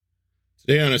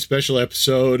Today on a special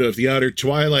episode of the Outer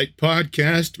Twilight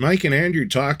podcast, Mike and Andrew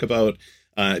talk about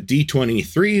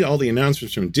D23, all the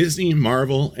announcements from Disney,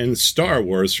 Marvel, and Star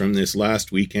Wars from this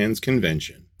last weekend's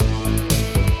convention.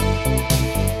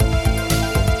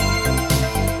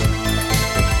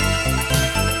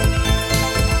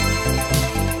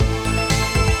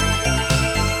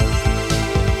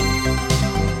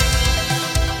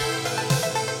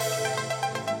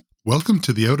 Welcome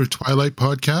to the Outer Twilight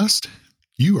podcast.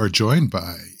 You are joined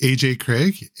by AJ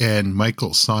Craig and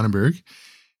Michael Sonnenberg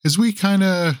as we kind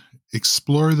of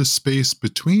explore the space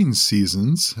between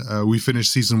seasons. We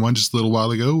finished season 1 just a little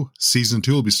while ago. Season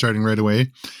 2 will be starting right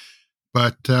away.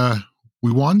 But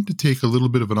we wanted to take a little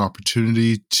bit of an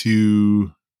opportunity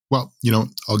to,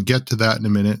 I'll get to that in a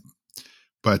minute.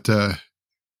 But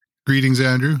greetings,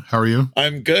 Andrew. How are you?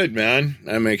 I'm good, man.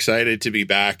 I'm excited to be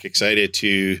back. Excited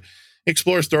to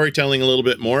explore storytelling a little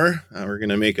bit more. We're going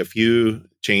to make a few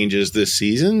changes this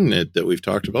season that we've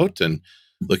talked about, and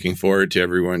looking forward to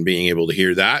everyone being able to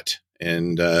hear that.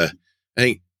 And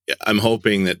I'm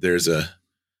hoping that there's a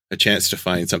chance to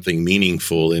find something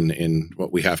meaningful in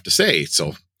what we have to say.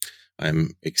 So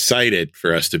I'm excited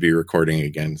for us to be recording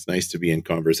again. It's nice to be in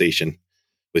conversation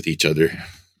with each other.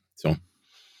 So,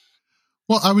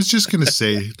 well, I was just going to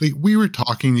say, we were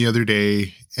talking the other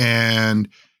day, and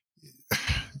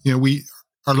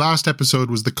our last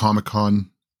episode was the Comic-Con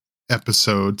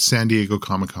episode, San Diego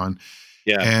Comic-Con.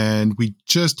 Yeah. And we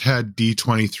just had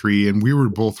D23, and we were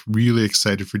both really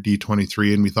excited for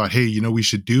D23. And we thought, hey, we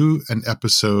should do an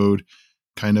episode,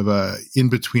 kind of a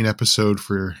in-between episode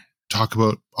talk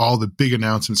about all the big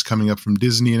announcements coming up from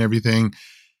Disney and everything.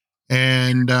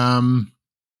 And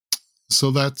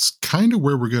so that's kind of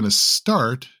where we're going to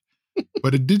start,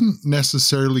 but it didn't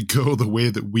necessarily go the way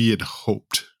that we had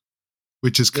hoped,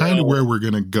 which is kind of where we're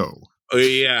going to go. Oh,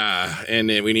 yeah. And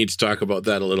we need to talk about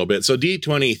that a little bit. So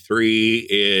D23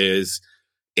 is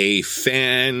a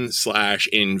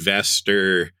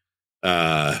fan/investor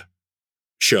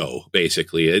show,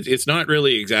 basically. It's not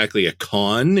really exactly a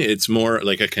con. It's more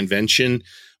like a convention,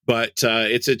 but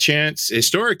it's a chance.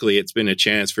 Historically, it's been a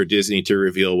chance for Disney to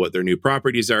reveal what their new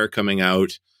properties are coming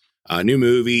out, new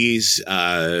movies,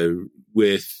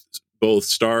 with both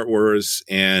Star Wars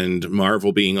and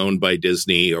Marvel being owned by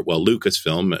Disney,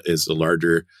 Lucasfilm is the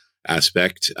larger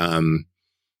aspect.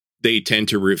 They tend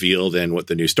to reveal then what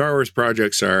the new Star Wars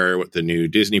projects are, what the new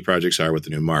Disney projects are, what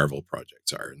the new Marvel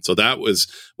projects are. And so that was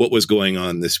what was going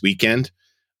on this weekend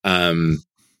in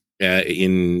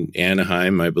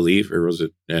Anaheim, I believe, or was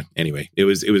it? Anyway, it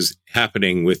was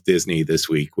happening with Disney this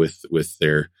week with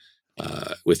their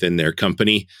within their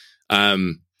company.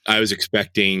 I was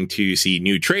expecting to see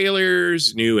new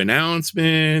trailers, new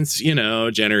announcements,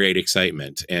 generate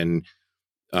excitement. And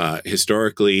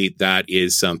historically, that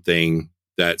is something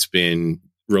that's been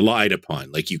relied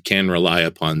upon. Like, you can rely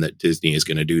upon that Disney is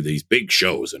going to do these big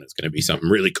shows and it's going to be something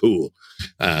really cool.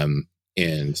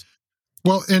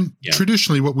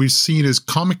 Traditionally what we've seen is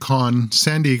Comic-Con,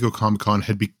 San Diego Comic-Con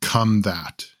had become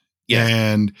that. Yeah.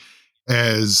 And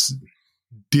as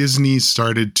Disney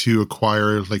started to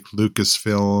acquire like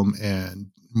Lucasfilm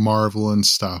and Marvel and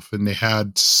stuff, and they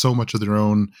had so much of their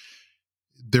own,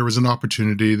 there was an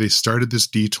opportunity. They started this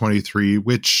D23,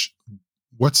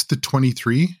 what's the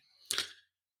 23?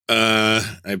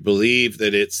 I believe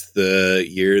that it's the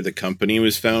year the company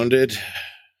was founded.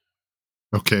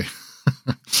 Okay.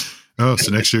 So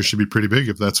next year should be pretty big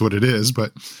if that's what it is.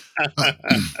 But,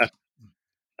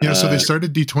 so they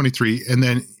started D23, and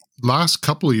then last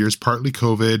couple of years, partly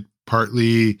COVID,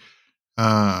 partly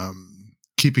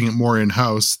keeping it more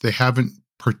in-house, they haven't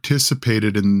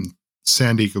participated in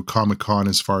San Diego Comic-Con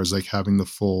as far as like having the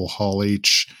full Hall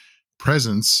H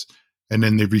presence. And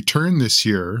then they returned this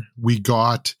year. We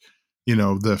got,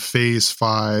 the Phase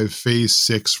 5, Phase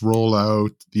 6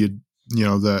 rollout, the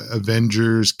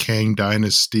Avengers, Kang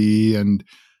Dynasty, and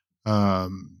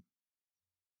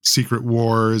Secret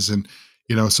Wars. And,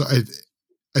 so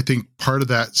I think part of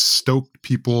that stoked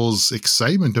people's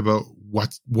excitement about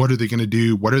what are they going to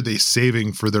do? What are they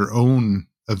saving for their own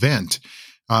event,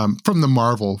 from the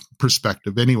Marvel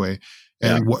perspective anyway?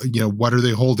 And what are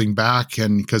they holding back?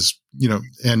 And because,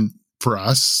 and for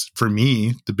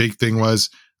me, the big thing was,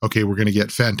 okay, we're going to get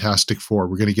Fantastic Four.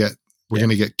 We're going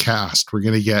to get cast. We're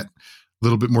going to get a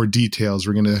little bit more details.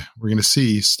 We're going to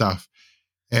see stuff.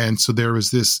 And so there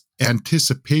was this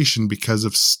anticipation because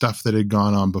of stuff that had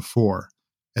gone on before.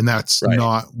 And that's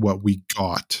not what we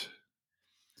got.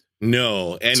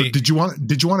 No. And so did you want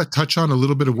to touch on a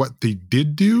little bit of what they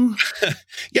did do?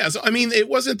 Yeah. So, I mean, it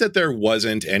wasn't that there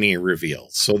wasn't any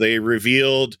reveals. So they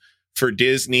revealed for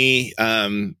Disney,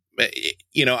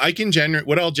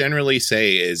 what I'll generally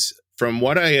say is, from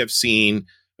what I have seen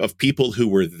of people who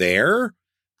were there,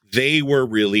 they were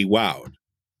really wowed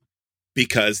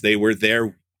because they were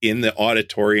there in the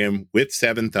auditorium with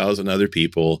 7,000 other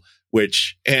people,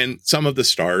 and some of the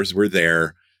stars were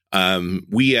there.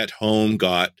 We at home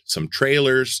got some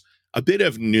trailers, a bit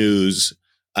of news,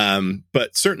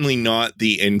 but certainly not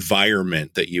the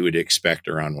environment that you would expect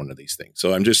around one of these things.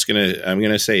 So I'm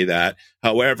going to say that.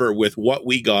 However, with what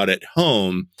we got at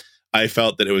home, I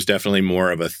felt that it was definitely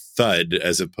more of a thud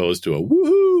as opposed to a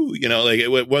woohoo,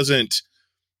 it wasn't.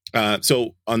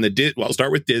 So I'll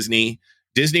start with Disney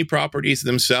properties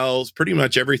themselves. Pretty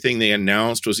much everything they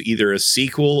announced was either a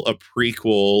sequel, a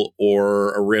prequel,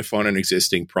 or a riff on an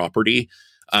existing property.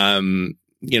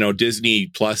 Disney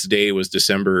Plus Day was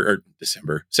September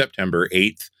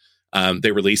 8th.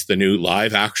 They released the new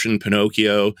live action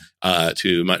Pinocchio,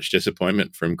 to much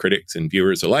disappointment from critics and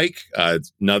viewers alike.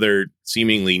 Another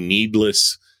seemingly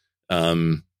needless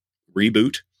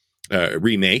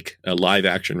remake, a live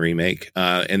action remake.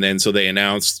 And then so they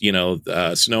announced,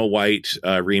 Snow White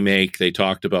remake. They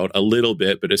talked about a little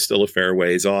bit, but it's still a fair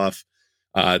ways off.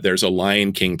 There's a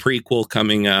Lion King prequel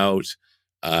coming out.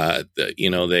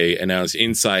 They announced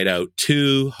Inside Out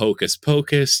 2, Hocus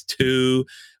Pocus 2,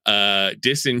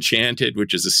 Disenchanted,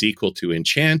 which is a sequel to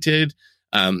Enchanted.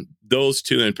 Those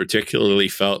two in particularly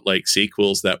felt like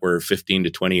sequels that were 15 to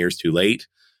 20 years too late.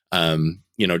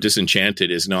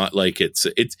 Disenchanted is not like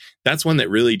that's one that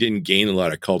really didn't gain a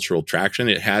lot of cultural traction.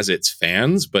 It has its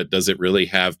fans, but does it really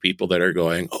have people that are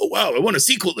going, oh, wow, I want a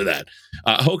sequel to that?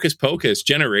 Hocus Pocus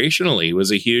generationally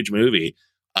was a huge movie.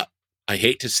 I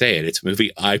hate to say it. It's a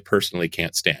movie I personally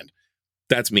can't stand.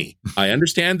 That's me. I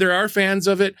understand there are fans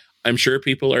of it. I'm sure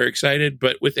people are excited,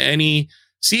 but with any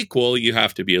sequel, you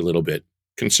have to be a little bit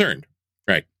concerned,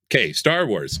 right? Okay, Star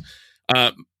Wars.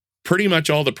 Pretty much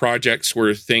all the projects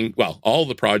all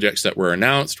the projects that were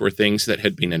announced were things that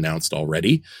had been announced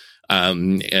already.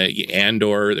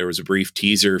 Andor, there was a brief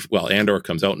teaser. Well, Andor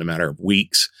comes out in a matter of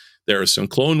weeks. There are some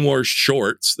Clone Wars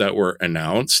shorts that were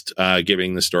announced,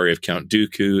 giving the story of Count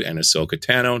Dooku and Ahsoka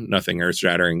Tano. Nothing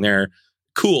earth-shattering there.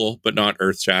 Cool, but not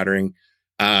earth-shattering.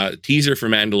 Teaser for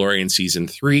Mandalorian Season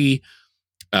 3.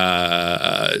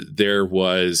 There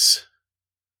was...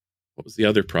 What was the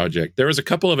other project? There was a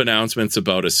couple of announcements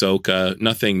about Ahsoka,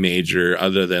 nothing major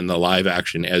other than the live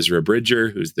action Ezra Bridger,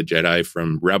 who's the Jedi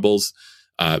from Rebels,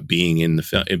 being in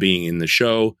the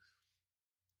show.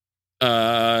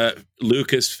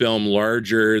 Lucasfilm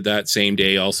Larger that same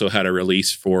day also had a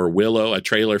release for Willow, a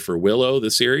trailer for Willow,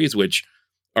 the series, which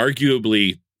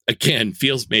arguably, again,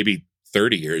 feels maybe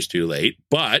 30 years too late,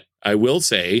 but I will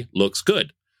say looks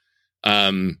good.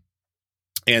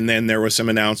 And then there was some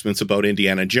announcements about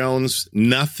Indiana Jones.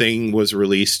 Nothing was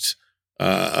released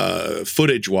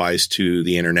footage-wise to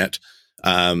the internet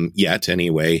yet,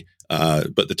 anyway.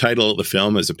 But the title of the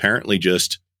film is apparently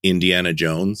just Indiana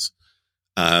Jones.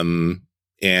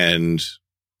 And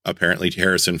apparently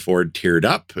Harrison Ford teared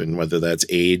up, and whether that's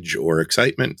age or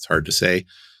excitement, it's hard to say.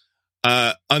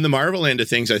 On the Marvel end of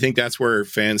things, I think that's where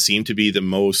fans seem to be the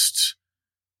most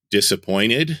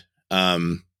disappointed.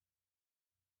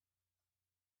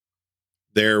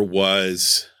 There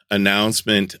was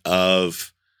announcement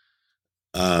of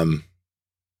the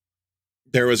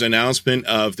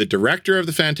director of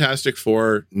the Fantastic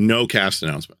Four. No cast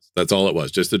announcements. That's all it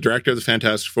was. Just the director of the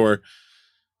Fantastic Four.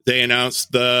 They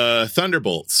announced the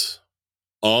Thunderbolts.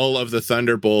 All of the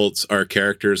Thunderbolts are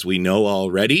characters we know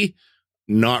already.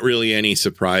 Not really any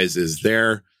surprises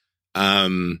there.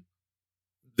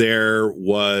 There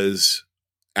was...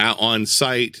 on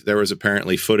site, there was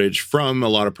apparently footage from a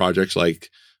lot of projects like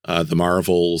the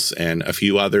Marvels and a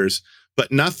few others,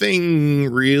 but nothing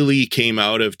really came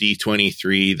out of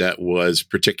D23 that was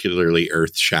particularly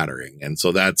earth-shattering. And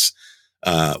so that's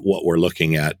what we're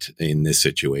looking at in this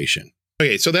situation.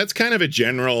 Okay, so that's kind of a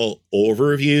general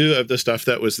overview of the stuff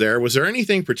that was there. Was there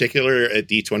anything particular at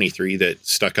D23 that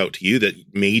stuck out to you that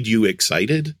made you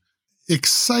excited?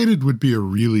 Excited would be a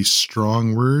really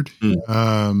strong word.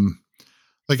 I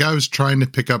was trying to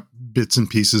pick up bits and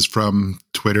pieces from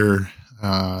Twitter.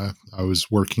 I was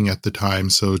working at the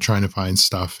time, so trying to find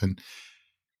stuff. And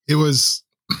it was,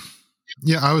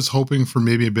 I was hoping for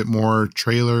maybe a bit more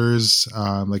trailers.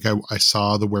 I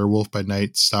saw the Werewolf by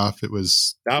Night stuff. It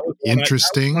was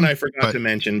interesting. That was one I forgot to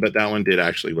mention, but that one did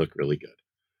actually look really good.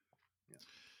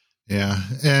 Yeah.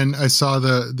 And I saw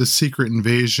the Secret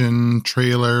Invasion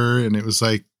trailer, and it was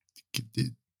like,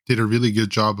 did a really good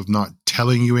job of not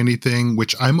telling you anything,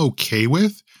 which I'm okay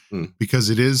with because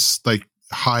it is like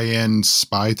high-end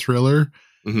spy thriller.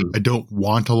 Mm-hmm. I don't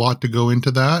want a lot to go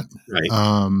into that. Right.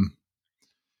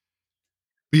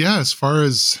 But yeah, as far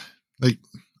as like,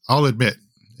 I'll admit,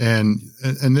 and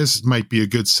this might be a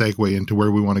good segue into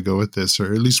where we want to go with this,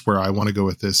 or at least where I want to go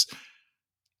with this.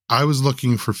 I was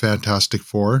looking for Fantastic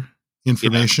Four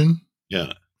information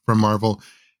from Marvel.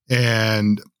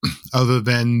 And other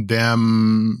than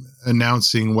them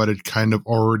announcing what had kind of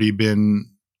already been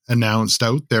announced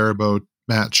out there about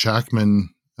Matt Shakman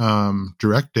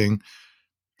directing,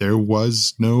 there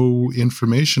was no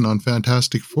information on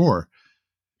Fantastic Four.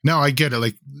 Now I get it.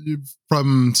 Like,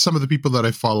 from some of the people that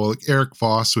I follow, like Eric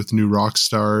Voss with New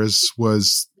Rockstars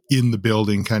was in the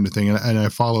building kind of thing. And I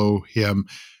follow him.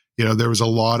 You know, there was a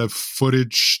lot of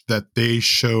footage that they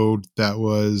showed that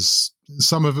was,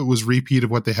 some of it was repeat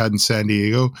of what they had in San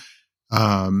Diego.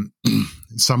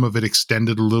 Some of it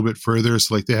extended a little bit further.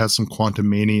 So like they had some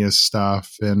Quantumania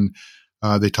stuff, and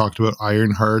they talked about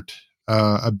Ironheart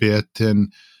a bit,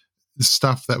 and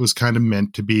stuff that was kind of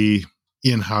meant to be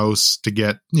in-house to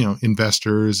get, you know,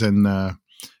 investors and,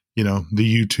 you know,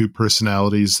 the YouTube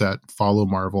personalities that follow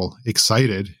Marvel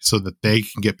excited so that they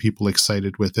can get people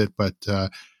excited with it. But,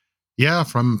 yeah,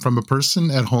 from a person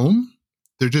at home,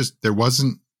 there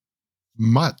wasn't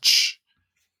much.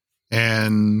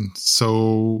 And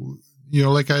so, you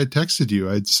know, like I had texted you,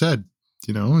 I'd said,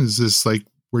 you know, is this like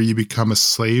where you become a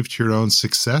slave to your own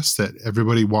success, that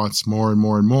everybody wants more and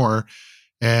more and more?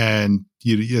 And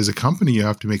you, as a company, you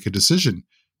have to make a decision.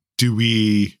 Do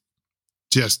we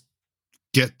just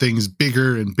get things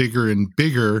bigger and bigger and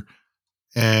bigger,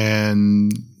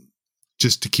 and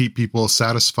just to keep people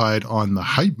satisfied on the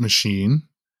hype machine,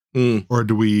 or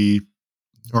do we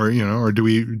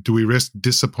risk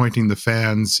disappointing the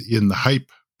fans in the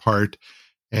hype part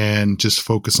and just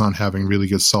focus on having really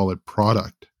good, solid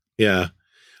product? Yeah.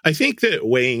 I think that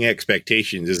weighing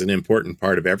expectations is an important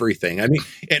part of everything. I mean,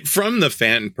 and from the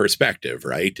fan perspective,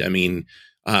 right? I mean,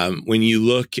 when you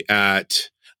look at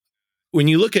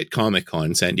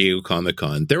Comic-Con, San Diego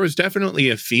Comic-Con, there was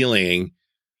definitely a feeling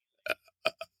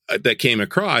that came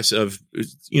across of,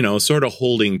 you know, sort of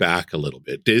holding back a little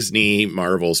bit. Disney,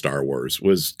 Marvel, Star Wars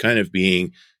was kind of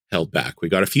being held back. We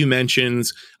got a few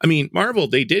mentions. I mean, Marvel,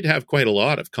 they did have quite a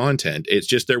lot of content. It's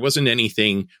just there wasn't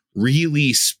anything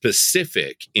really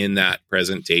specific in that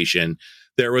presentation.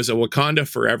 There was a Wakanda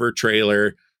Forever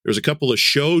trailer. There was a couple of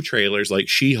show trailers like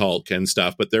She-Hulk and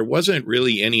stuff, but there wasn't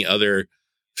really any other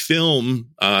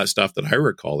film stuff that I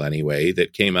recall anyway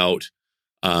that came out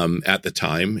at the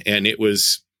time. And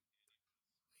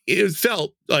it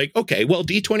felt like, okay, well,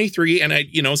 D23, and I,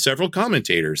 you know, several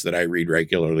commentators that I read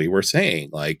regularly were saying,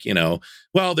 like, you know,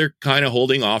 well, they're kind of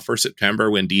holding off for September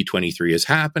when D23 is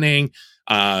happening.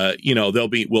 You know,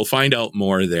 we'll find out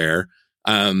more there.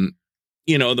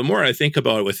 You know, the more I think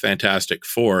about it with Fantastic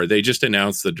Four, they just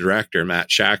announced the director, Matt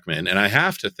Shakman. And I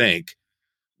have to think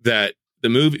that the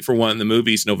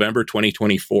movie's November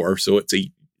 2024. So it's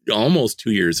almost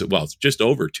 2 years. Well, it's just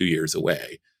over 2 years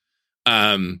away.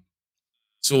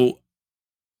 So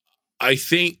I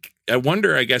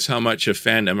wonder, I guess, how much of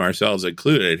fandom, ourselves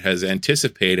included, has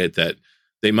anticipated that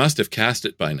they must have cast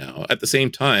it by now. At the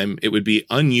same time, it would be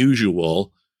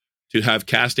unusual to have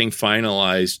casting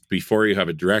finalized before you have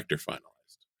a director finalized.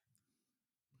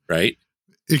 Right?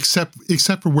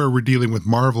 Except for where we're dealing with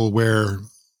Marvel, where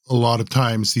a lot of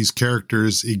times these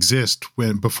characters exist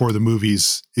before the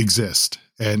movies exist,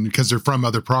 and because they're from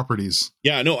other properties.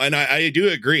 Yeah, no, and I do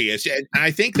agree.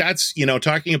 I think that's, you know,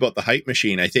 talking about the hype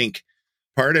machine, I think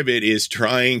part of it is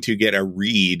trying to get a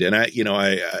read. And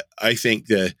I think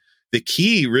the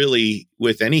key really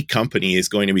with any company is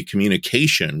going to be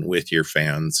communication with your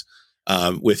fans.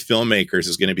 With filmmakers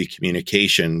is going to be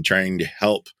communication, trying to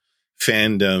help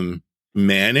fandom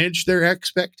manage their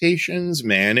expectations,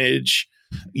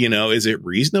 you know, is it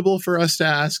reasonable for us to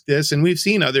ask this? And we've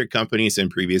seen other companies in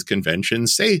previous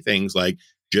conventions say things like,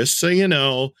 just so you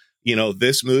know,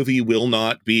 this movie will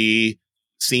not be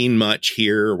seen much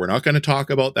here. We're not going to talk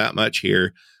about that much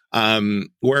here.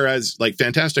 Whereas like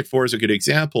Fantastic Four is a good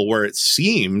example where it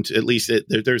seemed, at least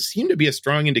there seemed to be a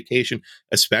strong indication,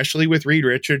 especially with Reed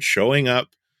Richards showing up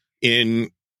in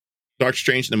Doctor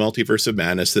Strange and the Multiverse of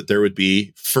Madness, that there would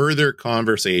be further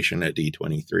conversation at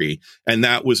D23, and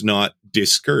that was not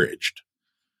discouraged.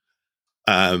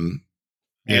 And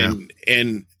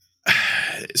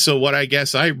so what I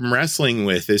guess I'm wrestling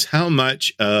with is how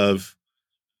much of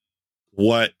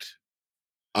what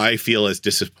I feel as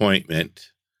disappointment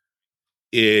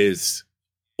is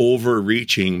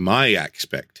overreaching my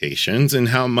expectations, and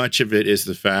how much of it is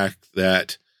the fact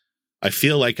that I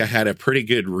feel like I had a pretty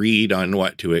good read on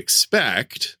what to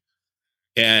expect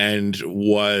and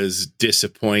was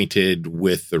disappointed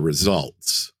with the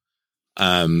results.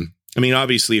 I mean,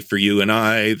 obviously for you and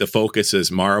I, the focus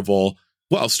is Marvel.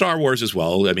 Well, Star Wars as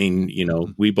well. I mean,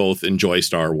 we both enjoy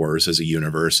Star Wars as a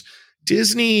universe.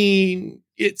 Disney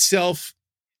itself,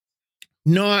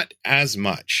 not as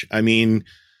much. I mean,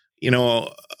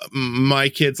 my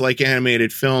kids like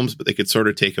animated films, but they could sort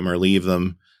of take them or leave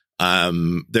them.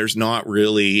 There's not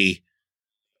really,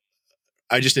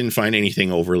 I just didn't find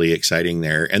anything overly exciting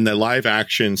there. And the live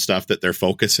action stuff that they're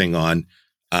focusing on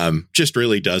just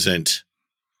really doesn't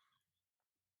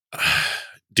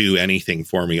do anything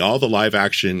for me. All the live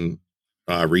action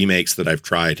remakes that I've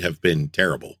tried have been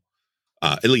terrible,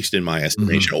 at least in my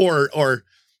estimation. Or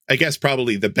I guess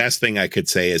probably the best thing I could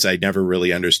say is I never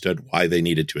really understood why they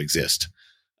needed to exist.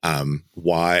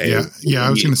 Why? Yeah. I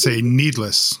was going to say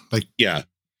needless. Like, yeah.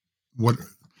 What?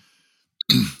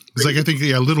 It's like, I think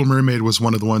Little Mermaid was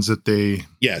one of the ones that they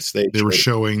were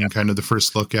showing kind of the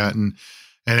first look at, and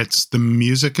it's the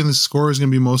music and the score is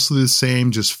going to be mostly the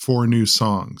same, just 4 new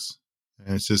songs,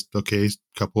 and it's just okay, a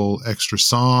couple extra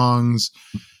songs,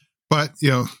 but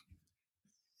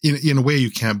in a way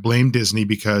you can't blame Disney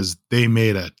because they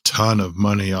made a ton of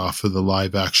money off of the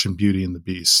live action Beauty and the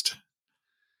Beast,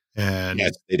 and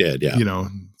yes, they did. Yeah,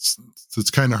 it's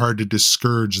kind of hard to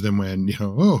discourage them when,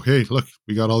 oh, hey, look,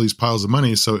 we got all these piles of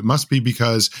money. So it must be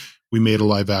because we made a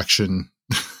live action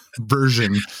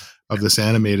version of this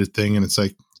animated thing. And it's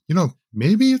like,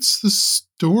 maybe it's the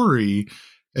story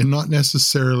and not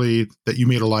necessarily that you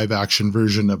made a live action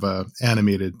version of a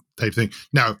animated type thing.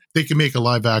 Now they can make a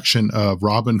live action of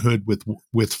Robin Hood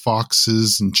with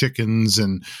foxes and chickens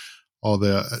and all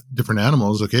the different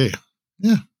animals. Okay.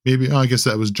 Yeah, maybe. I guess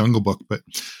that was Jungle Book, but,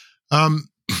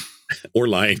 or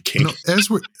Lion King.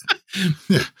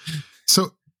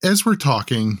 So as we're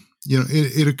talking,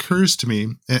 it occurs to me,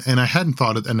 and I hadn't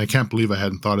thought of, and I can't believe I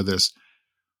hadn't thought of this.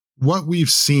 What we've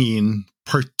seen,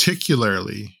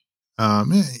 particularly,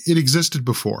 it existed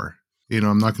before.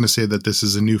 I'm not going to say that this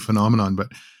is a new phenomenon, but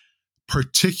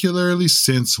particularly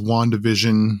since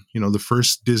WandaVision, the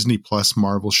first Disney Plus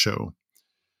Marvel show,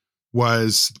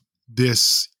 was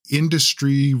this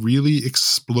industry really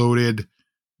exploded.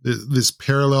 This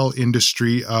parallel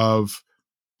industry of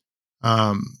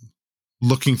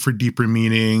looking for deeper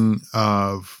meaning,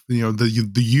 of the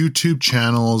YouTube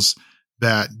channels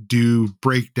that do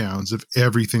breakdowns of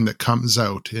everything that comes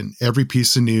out, and every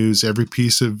piece of news, every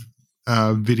piece of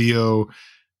video,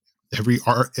 every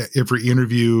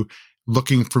interview,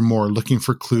 looking for more, looking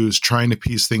for clues, trying to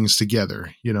piece things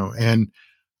together, and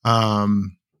a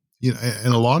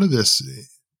lot of this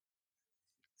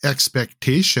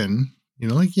expectation.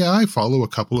 I follow a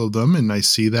couple of them and I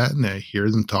see that and I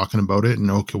hear them talking about it and,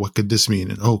 okay, what could this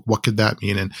mean? And, what could that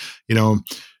mean? And,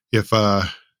 if,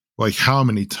 how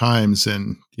many times,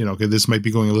 and, okay, this might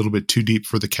be going a little bit too deep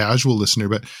for the casual listener,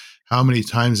 but how many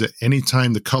times at any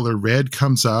time the color red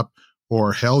comes up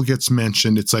or hell gets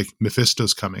mentioned, it's like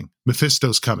Mephisto's coming.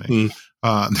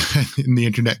 And the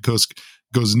internet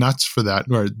goes nuts for that,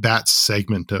 or that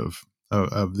segment of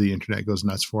the internet goes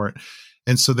nuts for it.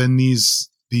 And so then these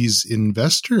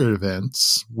investor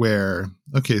events where,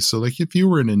 okay, so like if you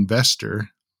were an investor,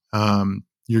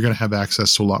 you're going to have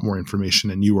access to a lot more information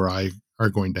than you or I are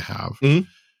going to have. Mm-hmm.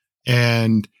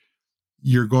 And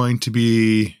you're going to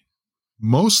be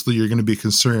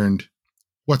concerned,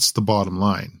 what's the bottom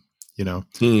line?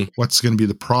 What's going to be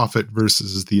the profit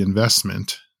versus the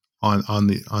investment on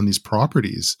these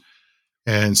properties?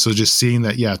 And so just seeing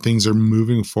that, things are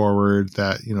moving forward,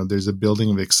 that, there's a building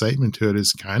of excitement to it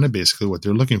is kind of basically what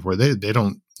they're looking for.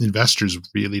 Investors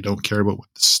really don't care about what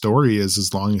the story is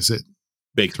as long as it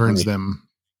turns them,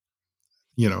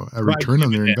 a return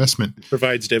on their investment.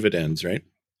 Provides dividends, right?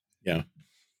 Yeah.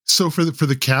 So for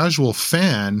the casual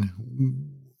fan,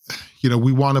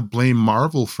 we want to blame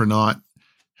Marvel for not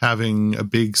having a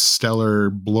big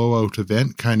stellar blowout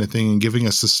event kind of thing and giving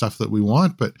us the stuff that we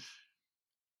want, but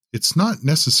it's not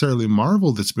necessarily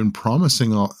Marvel that's been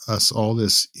promising us all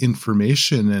this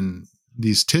information and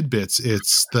these tidbits.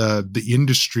 It's the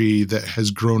industry that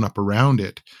has grown up around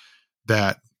it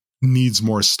that needs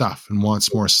more stuff and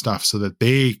wants more stuff so that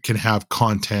they can have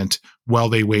content while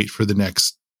they wait for the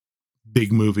next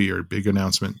big movie or big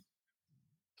announcement.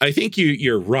 I think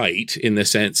you're right in the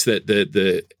sense that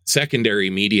the secondary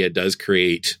media does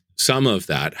create some of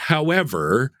that.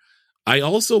 However, I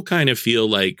also kind of feel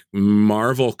like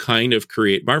Marvel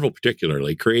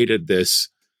particularly created this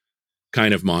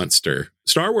kind of monster.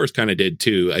 Star Wars kind of did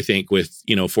too, I think, with,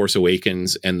 Force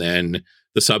Awakens and then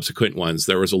the subsequent ones.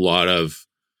 There was a lot of,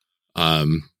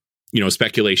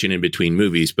 speculation in between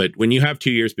movies. But when you have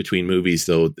 2 years between movies,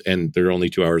 though, and they're only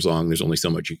 2 hours long, there's only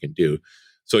so much you can do.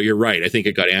 So you're right. I think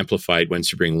it got amplified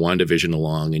once you bring WandaVision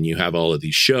along and you have all of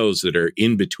these shows that are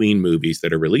in between movies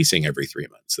that are releasing every 3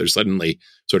 months. There's suddenly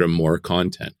sort of more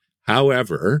content.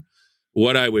 However,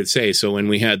 what I would say, so when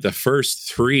we had the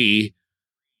first 3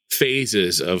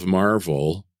 phases of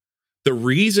Marvel, the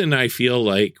reason I feel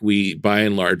like we, by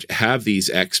and large, have these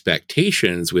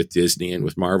expectations with Disney and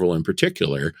with Marvel in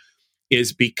particular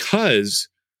is because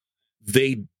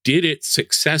they did it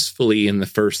successfully in the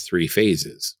first 3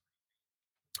 phases.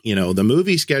 You know, the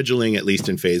movie scheduling, at least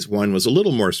in phase 1, was a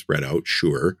little more spread out,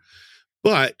 sure.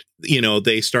 But, you know,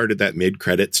 they started that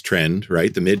mid-credits trend,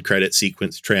 right? The mid-credit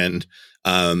sequence trend.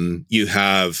 You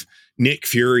have Nick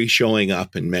Fury showing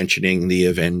up and mentioning the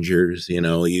Avengers. You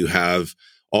know, you have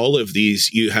all of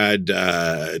these. You had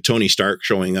Tony Stark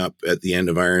showing up at the end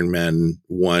of Iron Man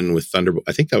 1 with Thunderbolt.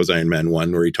 I think that was Iron Man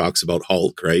 1 where he talks about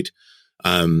Hulk, right?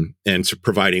 And so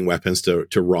providing weapons to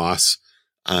Ross.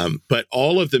 But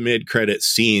all of the mid-credit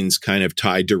scenes kind of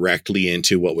tied directly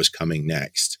into what was coming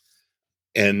next.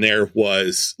 And there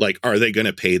was like, are they going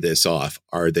to pay this off?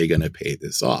 Are they going to pay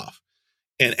this off?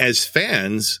 And as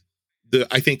fans,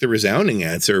 I think the resounding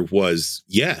answer was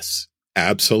yes,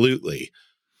 absolutely.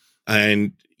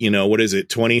 And, you know, what is it?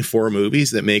 24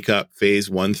 movies that make up phase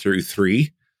 1 through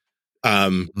 3.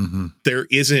 There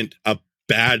isn't a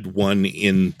bad one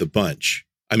in the bunch.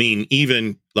 I mean,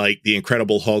 even like The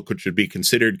Incredible Hulk, which would be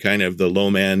considered kind of the low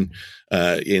man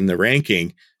in the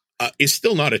ranking, is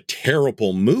still not a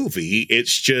terrible movie.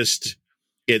 It's just,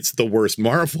 it's the worst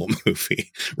Marvel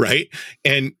movie, right?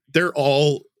 And they're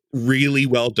all really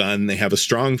well done. They have a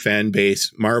strong fan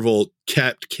base. Marvel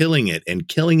kept killing it and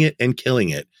killing it and killing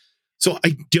it. So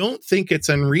I don't think it's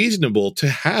unreasonable to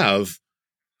have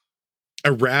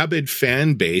a rabid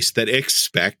fan base that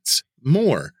expects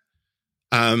more.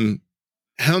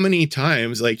 How many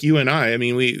times, like you and I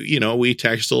mean, we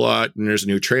text a lot and there's a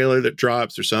new trailer that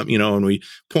drops or something, you know, and we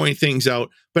point things out.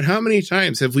 But how many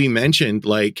times have we mentioned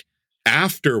like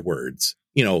afterwards,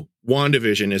 you know,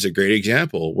 WandaVision is a great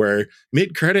example where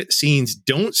mid-credit scenes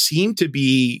don't seem to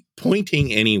be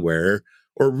pointing anywhere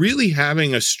or really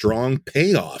having a strong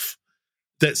payoff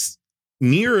that's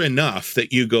near enough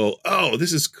that you go, oh,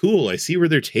 this is cool. I see where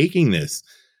they're taking this.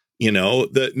 You know,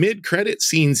 the mid-credit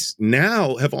scenes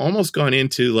now have almost gone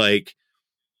into like,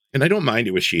 and I don't mind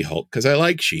it with She-Hulk because I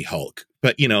like She-Hulk,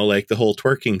 but, you know, like the whole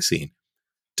twerking scene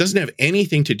doesn't have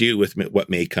anything to do with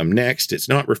what may come next. It's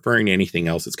not referring to anything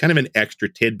else. It's kind of an extra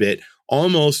tidbit,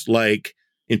 almost like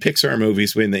in Pixar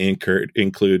movies when they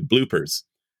include bloopers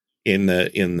in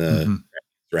the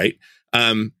right.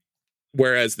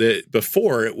 Whereas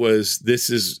before it was,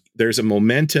 there's a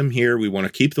momentum here. We want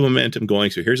to keep the momentum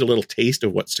going. So here's a little taste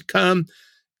of what's to come.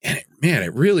 And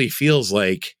it really feels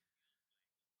like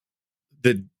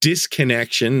the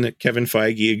disconnection that Kevin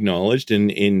Feige acknowledged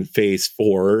in phase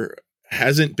 4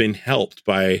 hasn't been helped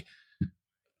by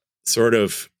sort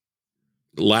of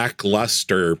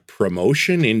lackluster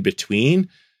promotion in between.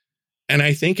 And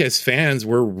I think as fans,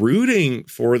 we're rooting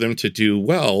for them to do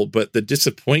well, but the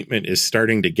disappointment is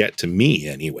starting to get to me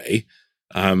anyway.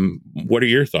 What are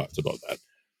your thoughts about that?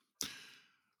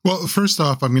 Well, first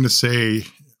off, I'm going to say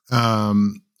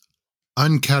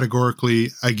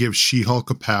uncategorically, I give She-Hulk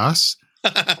a pass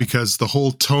because the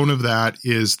whole tone of that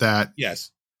is that yes,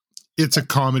 it's a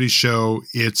comedy show.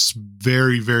 It's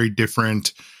very, very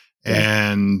different.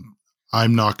 Yeah. And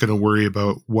I'm not going to worry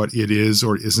about what it is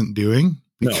or isn't doing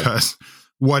because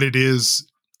what it is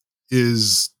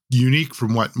unique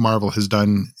from what Marvel has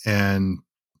done. And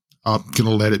I'm going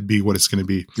to let it be what it's going to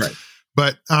be. Right.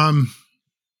 But,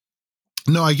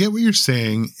 no, I get what you're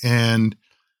saying. And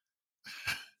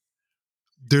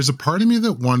there's a part of me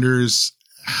that wonders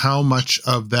how much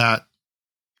of that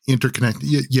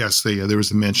interconnected. Yes, there was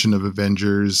a mention of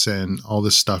Avengers and all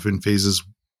this stuff in phases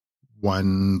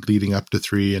 1 leading up to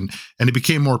 3. And it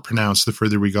became more pronounced the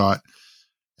further we got.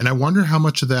 And I wonder how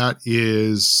much of that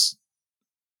is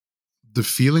the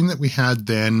feeling that we had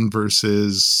then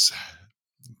versus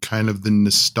kind of the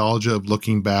nostalgia of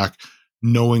looking back,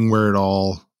 knowing where it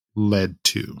all led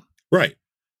to. Right.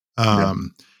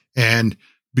 And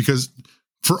because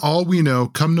for all we know,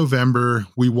 come November,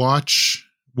 we watch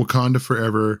Wakanda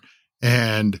Forever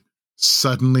and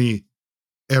suddenly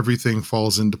everything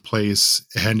falls into place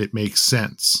and it makes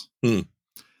sense.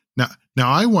 Now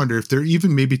I wonder if they're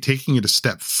even maybe taking it a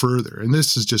step further. And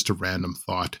this is just a random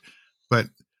thought, but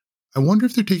I wonder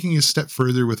if they're taking a step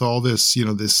further with all this, you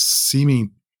know, this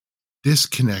seeming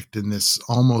disconnect and this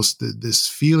almost this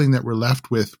feeling that we're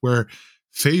left with, where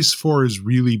phase 4 has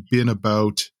really been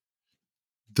about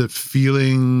the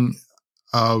feeling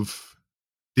of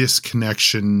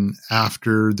disconnection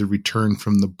after the return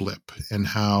from the blip and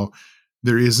how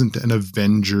there isn't an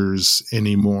Avengers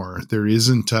anymore. There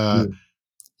isn't and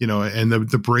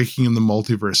the breaking in the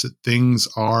multiverse, that things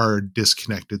are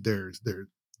disconnected.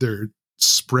 They're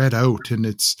spread out,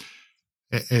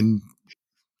 and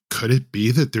could it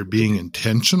be that they're being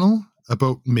intentional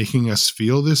about making us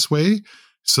feel this way,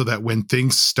 so that when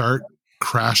things start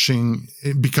crashing,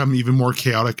 become even more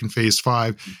chaotic in phase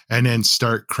 5, and then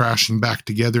start crashing back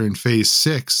together in phase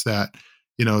 6, that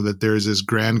that there's this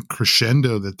grand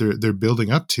crescendo that they're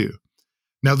building up to.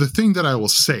 Now, the thing that I will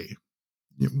say,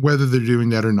 whether they're doing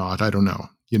that or not, I don't know.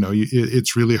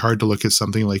 It's really hard to look at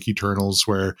something like Eternals,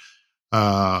 where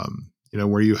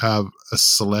where you have a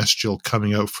celestial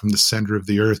coming out from the center of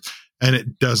the earth, and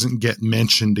it doesn't get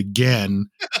mentioned again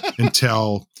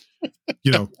until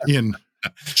in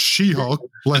She-Hulk,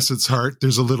 bless its heart,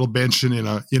 there's a little mention in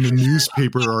a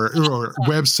newspaper or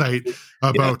website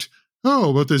about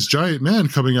this giant man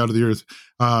coming out of the earth.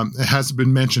 It hasn't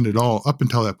been mentioned at all up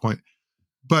until that point.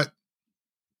 But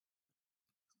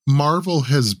Marvel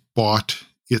has bought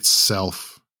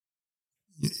itself.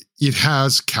 It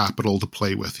has capital to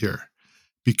play with here,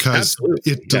 because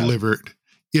it delivered.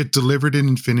 It delivered in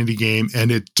Infinity Game,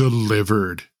 and it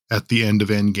delivered at the end of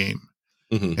Endgame.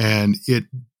 Mm-hmm. And it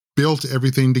built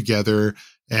everything together,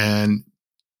 and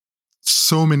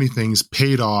so many things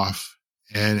paid off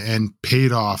and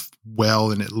paid off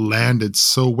well, and it landed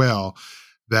so well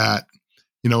that,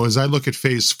 as I look at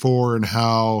phase 4 and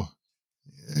how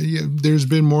there's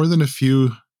been more than a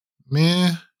few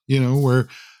where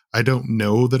I don't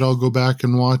know that I'll go back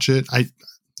and watch it.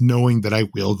 Knowing that I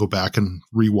will go back and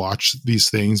rewatch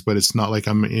these things, but it's not like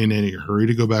I'm in any hurry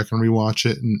to go back and rewatch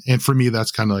it. And for me,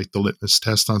 that's kind of like the litmus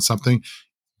test on something.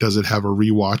 Does it have a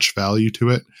rewatch value to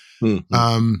it?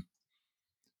 Mm-hmm.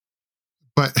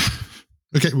 But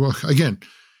okay, well, again,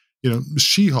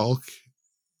 She-Hulk.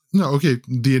 No, okay.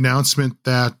 The announcement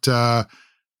that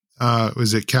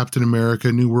was it Captain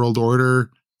America: New World Order,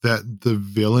 that the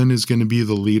villain is going to be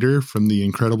the leader from the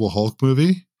Incredible Hulk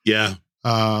movie. Yeah.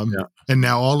 And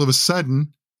now all of a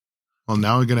sudden,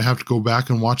 now I'm going to have to go back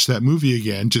and watch that movie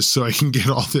again just so I can get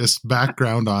all this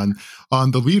background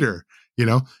on the leader.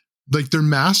 Like, they're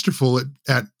masterful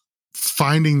at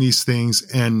finding these things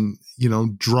and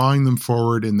drawing them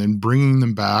forward and then bringing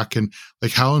them back. And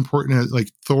like, how important, like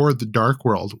Thor: The Dark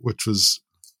World, which was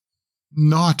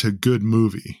not a good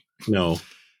movie. No,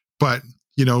 but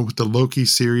with the Loki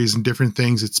series and different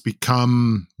things, it's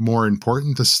become more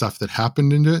important, the stuff that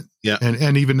happened in it. Yeah.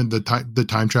 And even in the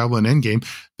time travel and Endgame,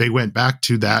 they went back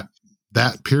to that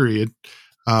period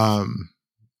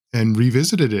and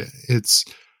revisited it.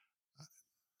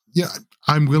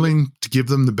 I'm willing to give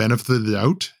them the benefit of the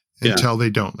doubt until they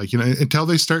don't, until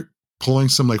they start pulling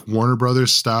some like Warner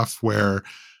Brothers stuff where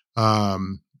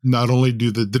not only do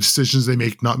the decisions they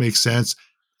make not make sense,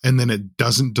 and then it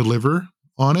doesn't deliver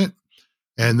on it,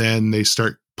 and then they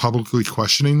start publicly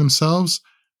questioning themselves.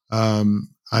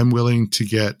 I'm willing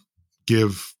to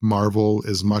give Marvel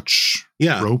as much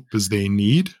rope as they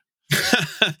need.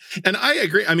 And I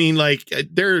agree. I mean, like,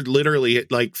 they're literally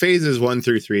like phases 1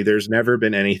 through 3. There's never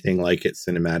been anything like it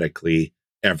cinematically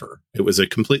ever. It was a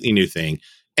completely new thing,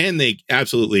 and they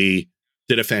absolutely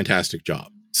did a fantastic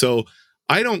job. So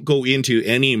I don't go into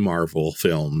any Marvel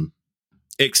film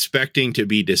expecting to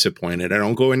be disappointed. I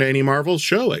don't go into any Marvel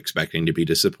show expecting to be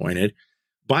disappointed.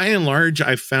 By and large,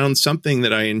 I've found something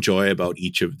that I enjoy about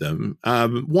each of them.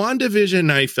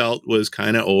 WandaVision, I felt, was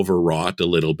kind of overwrought a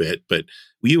little bit, but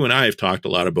you and I have talked a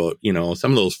lot about,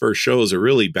 some of those first shows are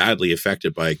really badly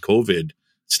affected by COVID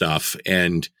stuff,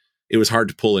 and it was hard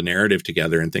to pull a narrative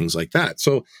together and things like that.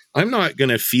 So I'm not going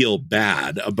to feel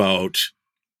bad about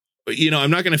I'm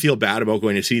not going to feel bad about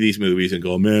going to see these movies and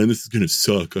go, man, this is going to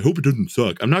suck. I hope it doesn't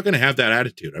suck. I'm not going to have that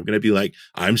attitude. I'm going to be like,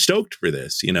 I'm stoked for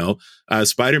this.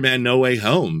 Spider-Man: No Way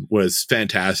Home was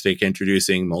fantastic,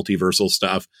 introducing multiversal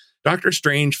stuff. Doctor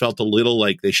Strange felt a little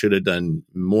like they should have done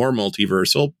more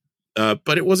multiversal,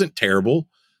 but it wasn't terrible.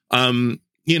 Love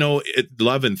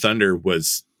and Thunder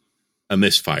was a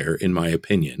misfire, in my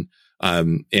opinion.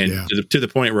 To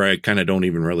the point where I kind of don't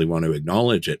even really want to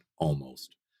acknowledge it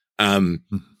almost.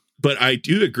 But I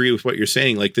do agree with what you're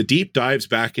saying. Like, the deep dives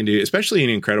back into, especially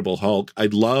in Incredible Hulk, I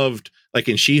loved, like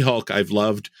in She-Hulk, I've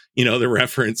loved, the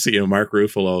reference, Mark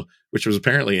Ruffalo, which was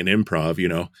apparently an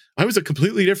improv, I was a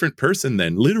completely different person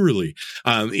then, literally.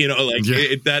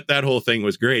 That whole thing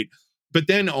was great. But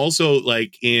then also,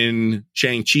 like in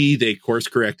Shang-Chi, they course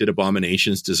corrected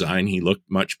Abomination's design. He looked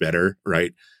much better,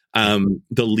 right? The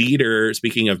leader,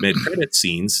 speaking of mid-credit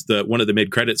scenes, one of the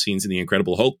mid-credit scenes in the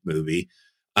Incredible Hulk movie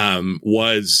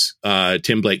was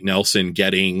Tim Blake Nelson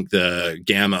getting the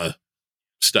gamma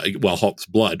Hulk's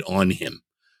blood on him.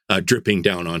 dripping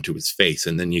down onto his face,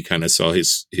 and then you kind of saw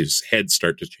his head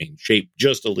start to change shape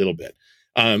just a little bit.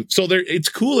 So it's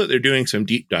cool that they're doing some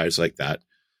deep dives like that.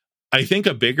 I think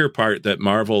a bigger part that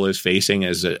Marvel is facing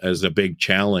as a big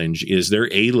challenge is their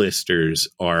A-listers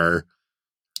are,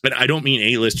 and I don't mean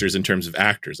A-listers in terms of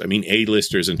actors, I mean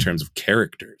A-listers in terms of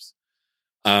characters,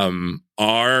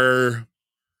 are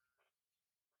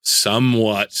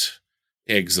somewhat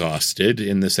exhausted,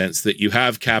 in the sense that you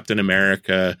have Captain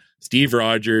America, Steve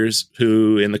Rogers,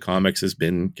 who in the comics has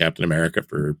been Captain America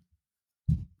for,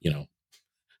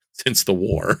 since the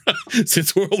war,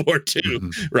 since World War II,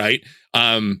 mm-hmm. right?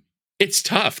 It's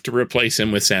tough to replace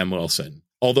him with Sam Wilson.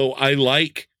 Although I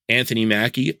like Anthony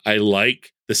Mackie, I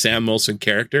like the Sam Wilson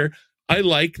character, I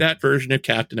like that version of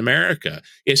Captain America.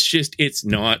 It's just, it's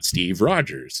not Steve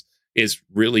Rogers is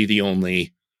really the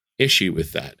only issue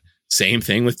with that. Same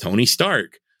thing with Tony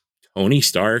Stark. Tony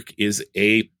Stark is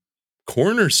a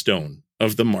cornerstone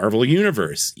of the Marvel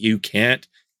universe. You can't,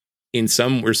 in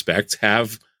some respects,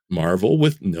 have Marvel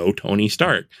with no Tony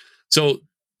Stark. So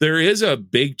there is a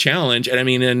big challenge. And I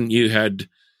mean, and you had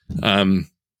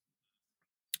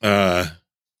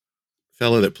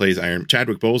fellow that plays Iron,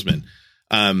 Chadwick Boseman,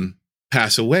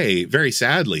 pass away very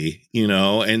sadly,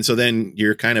 and so then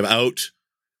you're kind of out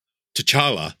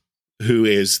T'Challa, who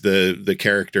is the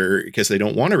character, because they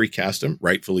don't want to recast him,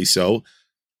 rightfully so.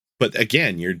 But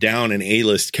again, you're down an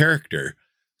A-list character.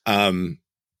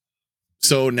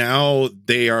 So now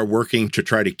they are working to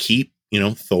try to keep,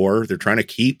 Thor. They're trying to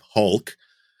keep Hulk.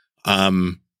 But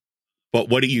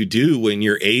what do you do when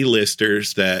your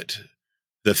A-listers that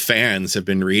the fans have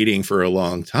been reading for a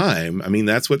long time? I mean,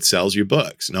 that's what sells you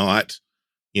books, not,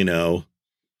 the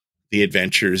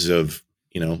adventures of,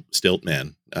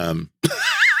 Stiltman.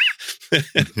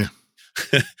 Yeah.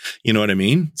 You know what I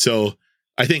mean? So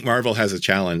I think Marvel has a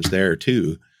challenge there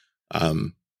too,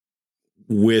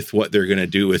 with what they're going to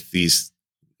do with these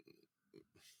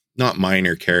not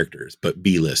minor characters, but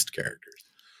B-list characters.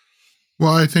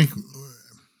 Well, I think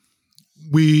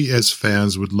we as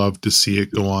fans would love to see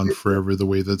it go on forever, the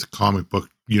way that the comic book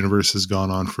universe has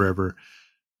gone on forever.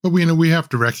 But we have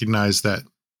to recognize that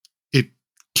it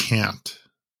can't,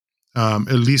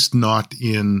 at least not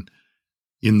in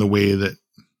the way that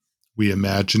we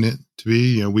imagine it to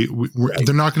be. Right.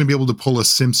 They're not going to be able to pull a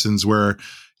Simpsons where,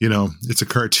 it's a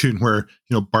cartoon where,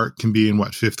 Bart can be in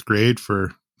fifth grade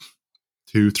for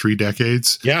 2-3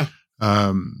 decades. Yeah.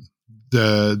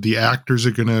 The actors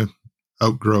are going to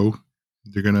outgrow.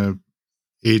 They're going to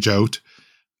age out.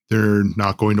 They're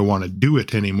not going to want to do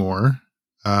it anymore.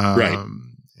 Right.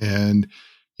 And,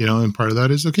 and part of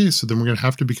that is, okay, so then we're going to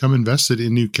have to become invested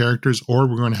in new characters, or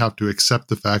we're going to have to accept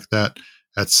the fact that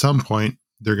at some point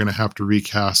they're going to have to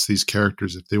recast these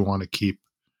characters if they want to keep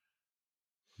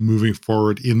moving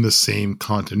forward in the same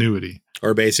continuity.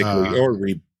 Or basically, or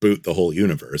reboot the whole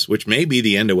universe, which may be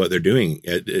the end of what they're doing.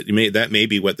 That may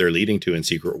be what they're leading to in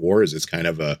Secret Wars. It's kind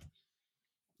of a,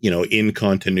 in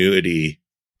continuity.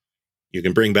 You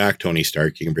can bring back Tony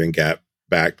Stark. You can bring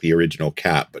back the original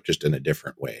Cap, but just in a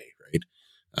different way, right?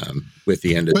 With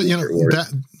the end of Secret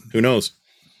Wars. Who knows?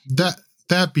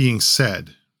 That being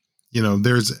said,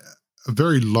 there's a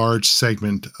very large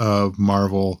segment of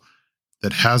Marvel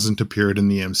that hasn't appeared in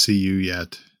the MCU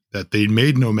yet, that they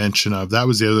made no mention of. That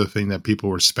was the other thing that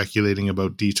people were speculating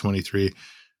about D23.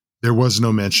 There was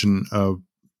no mention of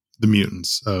the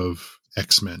mutants, of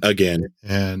X-Men. Again.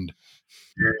 And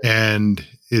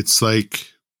it's like,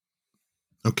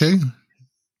 okay,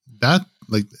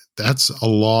 that's a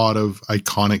lot of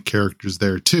iconic characters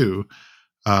there too.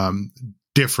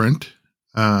 Different,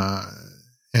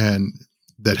 and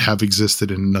that have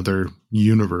existed in another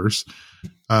universe,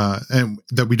 and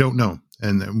that we don't know.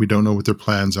 And we don't know what their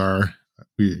plans are.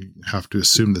 We have to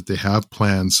assume that they have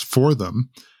plans for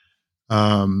them.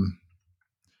 But,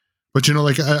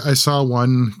 I saw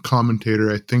one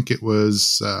commentator, I think it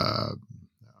was,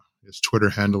 his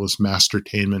Twitter handle is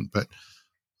Mastertainment, but,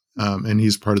 and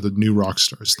he's part of the New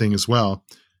Rockstars thing as well.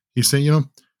 He's saying,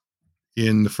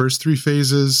 in the first 3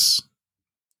 phases,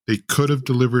 they could have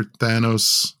delivered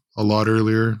Thanos a lot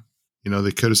earlier.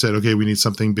 They could have said, okay, we need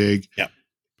something big. Yeah.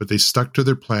 But they stuck to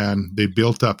their plan. They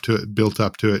built up to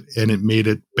it, and it made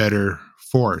it better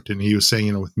for it. And he was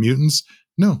saying, with mutants,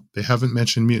 no, they haven't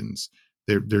mentioned mutants.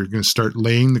 They're going to start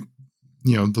laying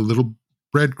the little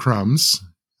breadcrumbs,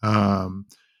 and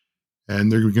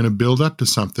they're going to build up to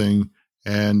something,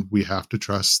 and we have to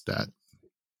trust that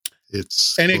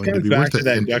it's and going it comes to be back worth to it.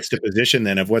 that juxtaposition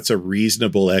then of what's a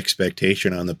reasonable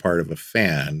expectation on the part of a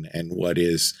fan and what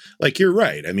is, like, you're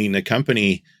right. I mean, the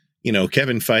company,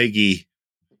 Kevin Feige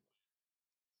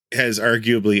has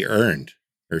arguably earned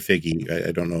or Figgy.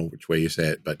 I don't know which way you say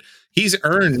it, but he's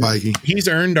earned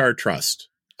our trust.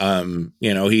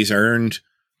 He's earned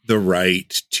the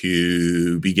right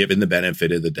to be given the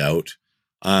benefit of the doubt.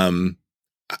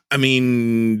 I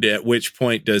mean, at which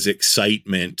point does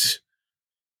excitement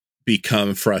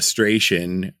become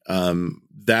frustration?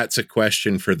 That's a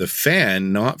question for the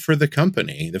fan, not for the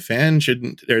company.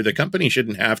 The company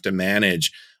shouldn't have to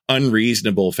manage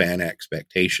unreasonable fan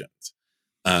expectations.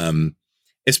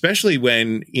 Especially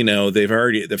when,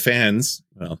 the fans,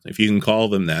 well, if you can call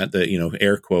them that,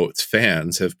 air quotes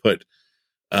fans have put,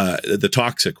 the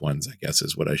toxic ones, I guess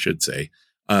is what I should say.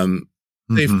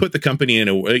 They've put the company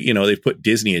they've put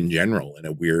Disney in general in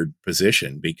a weird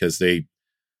position because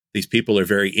these people are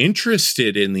very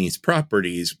interested in these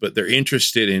properties, but they're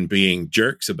interested in being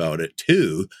jerks about it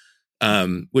too,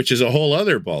 which is a whole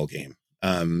other ballgame,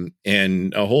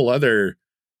 and a whole other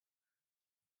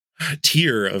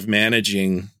tier of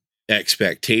managing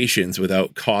expectations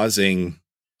without causing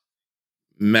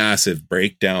massive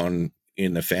breakdown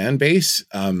in the fan base.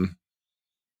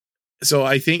 So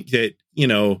I think that,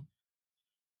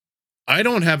 I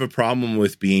don't have a problem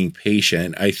with being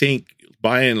patient. I think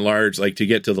by and large, like to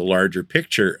get to the larger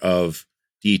picture of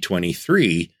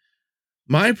D23,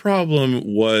 my problem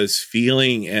was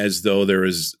feeling as though there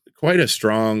was quite a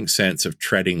strong sense of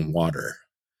treading water.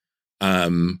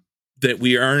 That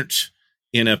we aren't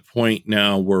in a point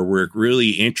now where we're really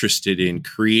interested in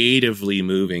creatively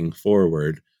moving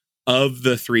forward. Of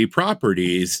the three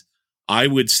properties, I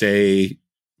would say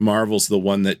Marvel's the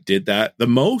one that did that the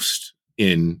most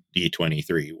in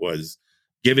D23, was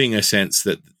giving a sense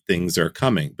that things are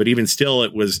coming. But even still,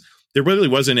 there really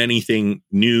wasn't anything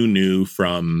new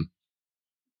from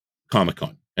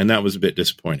Comic-Con, and that was a bit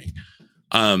disappointing.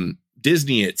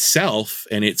 Disney itself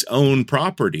and its own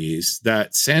properties,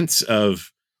 that sense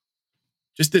of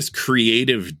just this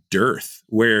creative dearth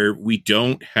where we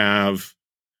don't have,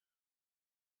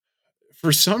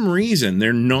 for some reason,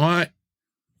 they're not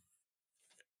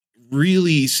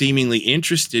really seemingly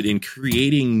interested in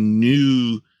creating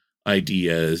new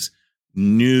ideas,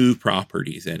 new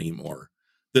properties anymore.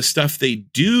 The stuff they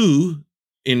do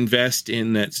invest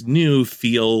in that's new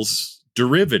feels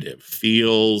derivative,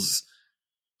 feels,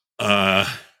 I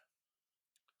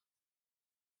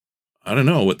don't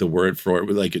know what the word for it,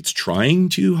 like it's trying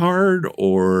too hard,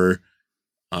 or,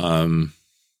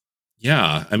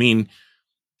 yeah, I mean,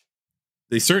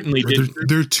 they certainly did.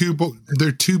 They're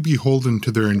too beholden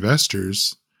to their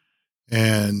investors,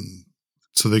 and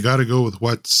so they got to go with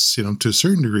what's, to a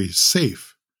certain degree,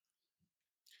 safe.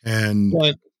 And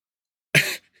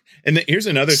here's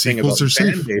another thing about the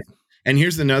fan base. And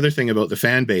here's another thing about the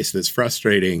fan base that's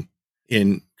frustrating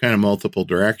in kind of multiple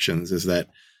directions, is that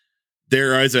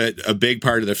there is a big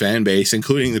part of the fan base,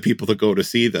 including the people that go to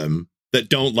see them, that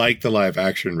don't like the live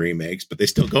action remakes, but they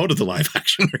still go to the live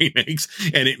action remakes,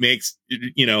 and it makes,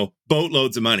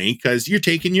 boatloads of money because you're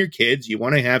taking your kids. You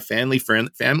want to have family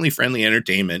friendly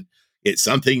entertainment. It's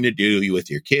something to do with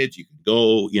your kids. You can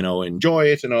go, enjoy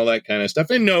it and all that kind of stuff,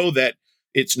 and know that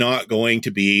it's not going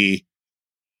to be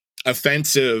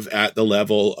offensive at the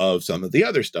level of some of the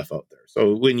other stuff out there.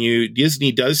 So when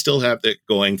Disney does still have that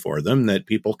going for them, that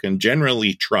people can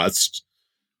generally trust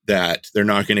that they're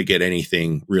not going to get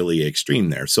anything really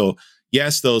extreme there. So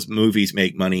yes, those movies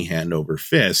make money hand over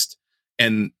fist.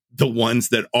 And the ones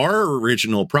that are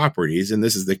original properties, and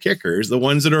this is the kickers, the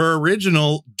ones that are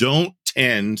original don't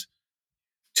tend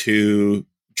to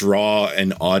draw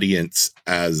an audience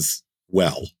as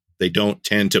well. They don't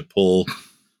tend to pull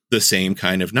the same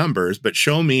kind of numbers, but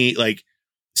show me, like,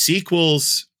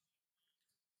 sequels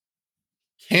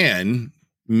can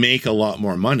make a lot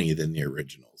more money than the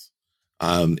originals.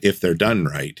 If they're done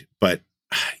right, but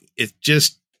it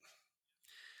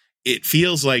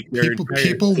feels like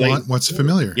people want what's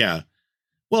familiar. Yeah.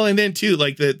 Well, and then too,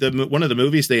 like the one of the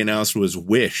movies they announced was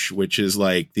Wish, which is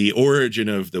like the origin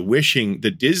of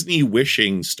the Disney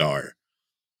wishing star.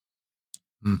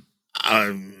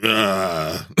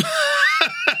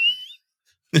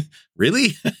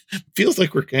 Really? Feels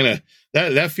like we're kind of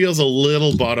that feels a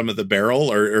little bottom of the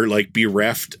barrel, or like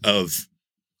bereft of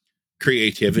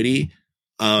creativity.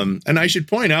 And I should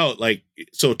point out, like,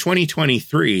 so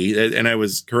 2023, and I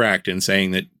was correct in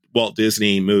saying that Walt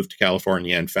Disney moved to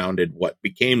California and founded what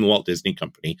became the Walt Disney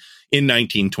Company in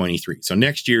 1923. So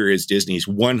next year is Disney's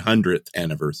 100th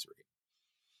anniversary.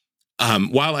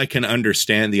 While I can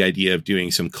understand the idea of doing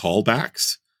some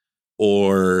callbacks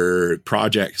or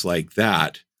projects like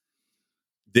that,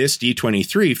 this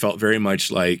D23 felt very much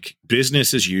like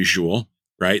business as usual,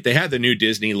 right? They had the new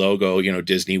Disney logo,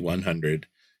 Disney 100.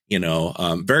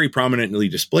 very prominently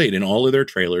displayed in all of their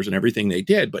trailers and everything they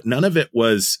did, but none of it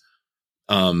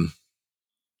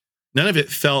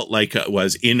felt like it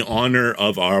was in honor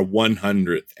of our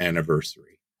 100th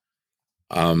anniversary.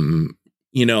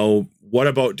 What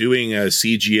about doing a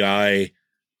CGI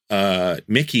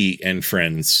Mickey and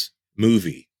Friends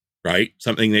movie, right?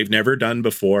 Something they've never done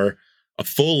before, a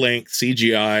full-length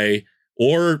CGI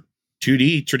or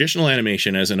 2D traditional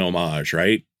animation as an homage,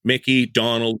 right? Mickey,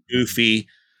 Donald, Goofy,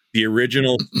 the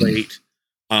original slate,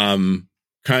 kind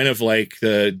of like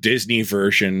the Disney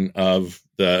version of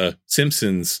the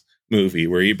Simpsons movie,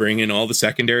 where you bring in all the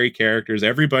secondary characters.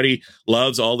 Everybody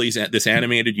loves this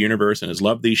animated universe and has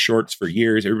loved these shorts for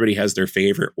years. Everybody has their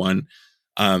favorite one.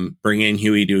 Bring in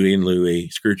Huey, Dewey, and Louie,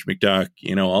 Scrooge McDuck,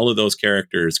 all of those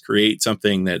characters, create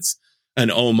something that's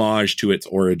an homage to its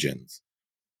origins.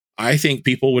 I think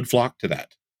people would flock to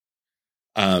that.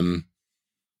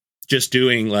 Just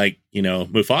doing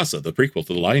Mufasa, the prequel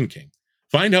to The Lion King.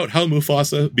 Find out how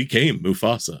Mufasa became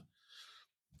Mufasa.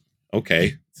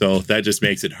 Okay, so that just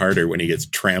makes it harder when he gets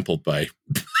trampled by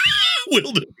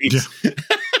wildebeest.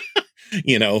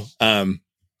 Yeah.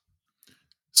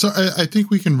 So I think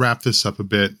we can wrap this up a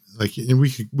bit. And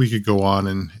we could go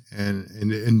on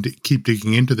and keep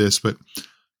digging into this, but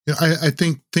I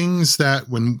think things that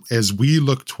as we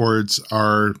look towards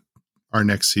our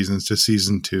next seasons to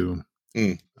season 2,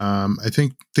 I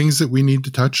think things that we need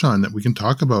to touch on that we can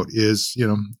talk about is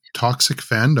toxic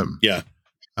fandom. Yeah.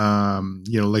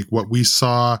 Like what we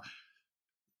saw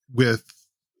with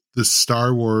the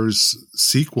Star Wars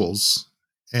sequels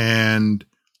and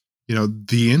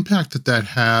the impact that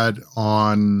had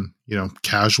on,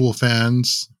 casual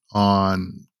fans,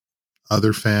 on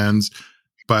other fans,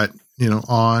 but,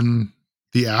 on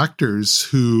the actors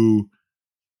who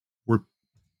were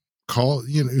called,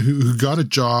 who got a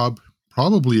job,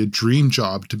 probably a dream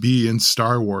job, to be in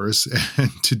Star Wars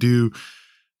and to do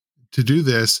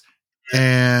this,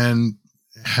 and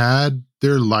had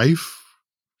their life,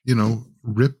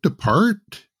 ripped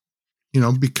apart,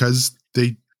 because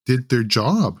they did their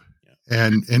job.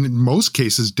 And in most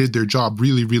cases did their job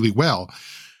really, really well,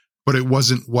 but it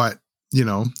wasn't what,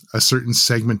 a certain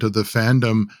segment of the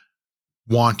fandom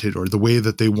wanted, or the way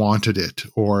that they wanted it,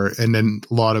 and then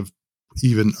a lot of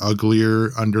even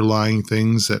uglier underlying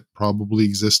things that probably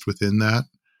exist within that.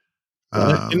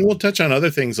 And we'll touch on other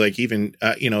things like even,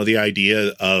 the idea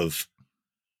of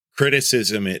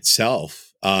criticism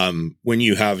itself. When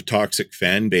you have a toxic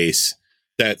fan base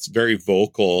that's very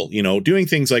vocal, doing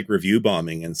things like review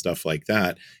bombing and stuff like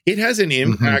that, it has an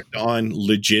impact on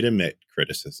legitimate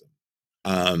criticism.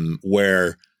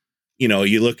 Where,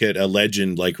 you look at a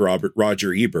legend like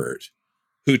Roger Ebert,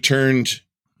 who turned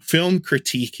film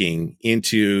critiquing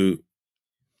into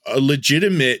a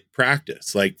legitimate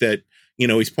practice, like that.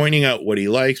 He's pointing out what he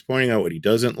likes, pointing out what he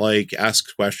doesn't like,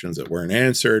 asks questions that weren't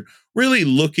answered, really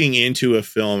looking into a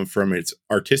film from its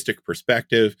artistic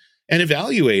perspective and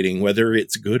evaluating whether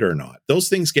it's good or not. Those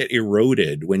things get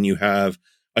eroded when you have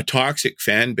a toxic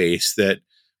fan base that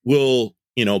will,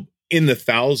 in the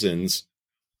thousands,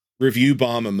 review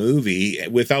bomb a movie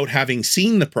without having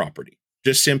seen the property,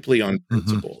 just simply on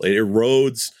principle. It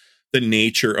erodes the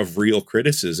nature of real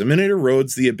criticism, and it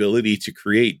erodes the ability to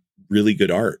create really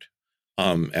good art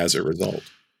as a result.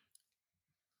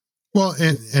 Well,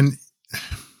 and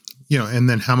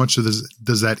then how much of this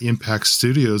does that impact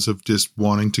studios of just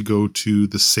wanting to go to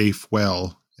the safe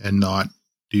well and not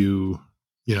do,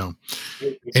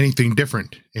 anything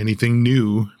different, anything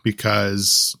new,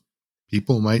 because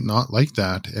people might not like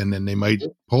that. And then they might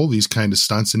pull these kind of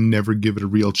stunts and never give it a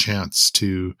real chance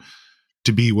to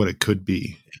be what it could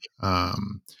be.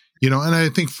 And I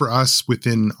think for us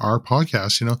within our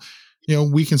podcast,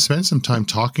 we can spend some time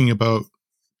talking about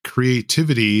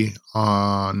creativity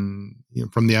on,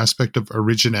 from the aspect of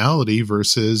originality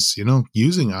versus,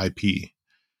 using IP,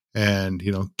 and,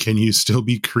 can you still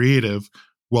be creative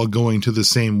while going to the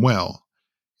same well?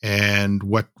 And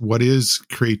what is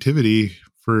creativity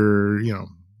for,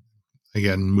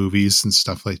 again, movies and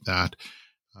stuff like that?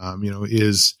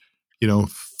 Is,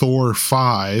 Thor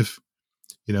 5,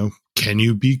 can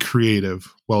you be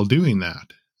creative while doing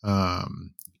that?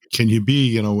 Can you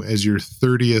be, as your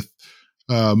 30th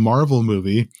Marvel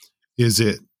movie, is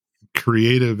it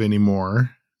creative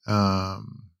anymore, doing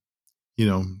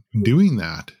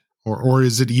that? Or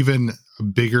is it even a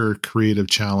bigger creative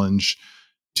challenge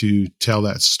to tell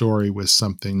that story with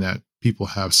something that people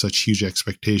have such huge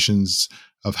expectations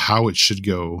of how it should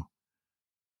go?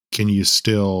 Can you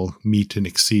still meet and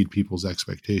exceed people's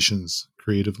expectations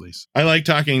creatively? I like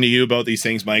talking to you about these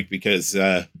things, Mike, because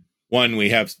one, we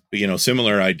have,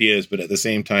 similar ideas, but at the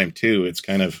same time too, it's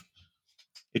kind of,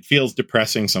 it feels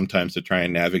depressing sometimes to try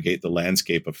and navigate the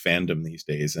landscape of fandom these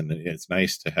days. And it's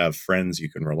nice to have friends you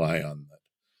can rely on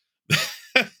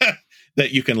that,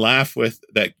 that you can laugh with,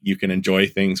 that you can enjoy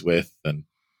things with. And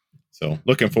so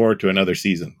looking forward to another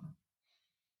season.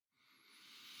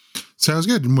 Sounds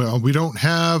good. Well, we don't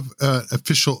have an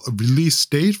official release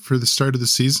date for the start of the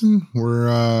season.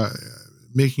 We're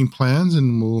making plans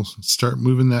and we'll start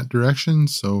moving that direction.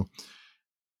 So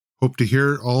hope to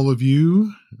hear all of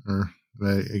you, or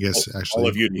I guess actually all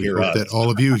of you to hear us. That all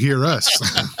of you hear us.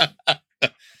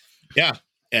 Yeah.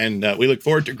 And we look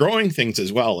forward to growing things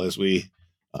as well as we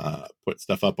put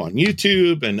stuff up on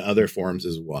YouTube and other forms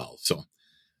as well. So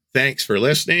thanks for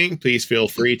listening. Please feel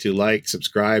free to like,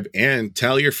 subscribe, and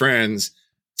tell your friends.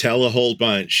 Tell a whole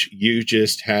bunch. You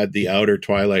just had the Outer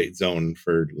Twilight Zone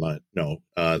for lunch. No,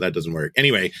 that doesn't work.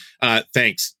 Anyway,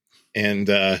 thanks. And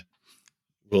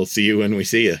we'll see you when we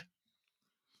see you.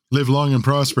 Live long and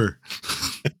prosper.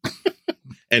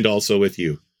 And also with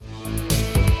you.